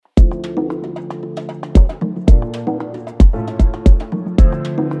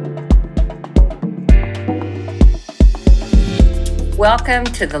Welcome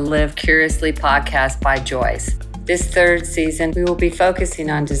to the Live Curiously podcast by Joyce. This third season, we will be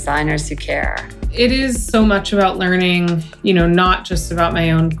focusing on designers who care. It is so much about learning, not just about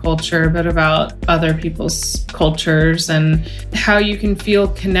my own culture, but about other people's cultures and how you can feel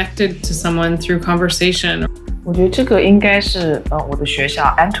connected to someone through conversation. 我觉得这个应该是我的学校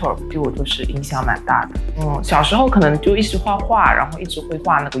Antwerp 对我就是影响蛮大的。小时候可能就一直画画，然后一直会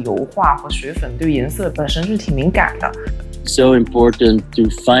画那个油画和水粉，对颜色本身就是挺敏感的。So important to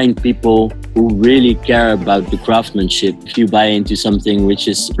find people who really care about the craftsmanship. If you buy into something which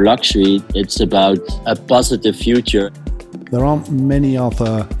is luxury, it's about a positive future. There aren't many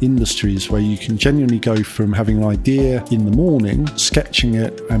other industries where you can genuinely go from having an idea in the morning, sketching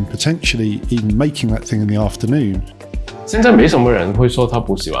it, and potentially even making that thing in the afternoon. 现在没什么人会说他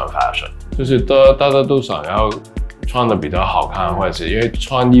不喜欢 fashion， 就是大家都想要穿得比较好看，或者是因为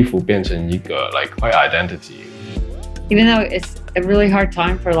穿衣服变成一个 like quite identity. Even though it's a really hard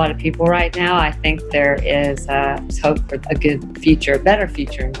time for a lot of people right now, I think there is hope for a good future, a better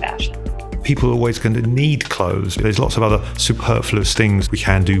future in fashion. People are always going to need clothes. There's lots of other superfluous things we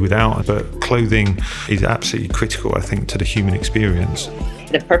can do without, but clothing is absolutely critical, I think, to the human experience.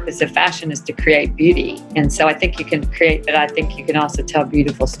 The purpose of fashion is to create beauty. And so I think you can create, but I think you can also tell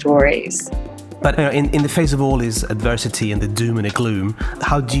beautiful stories. But in the face of all this adversity and the doom and the gloom,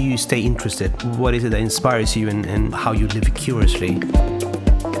 how do you stay interested? What is it that inspires you and how you live curiously?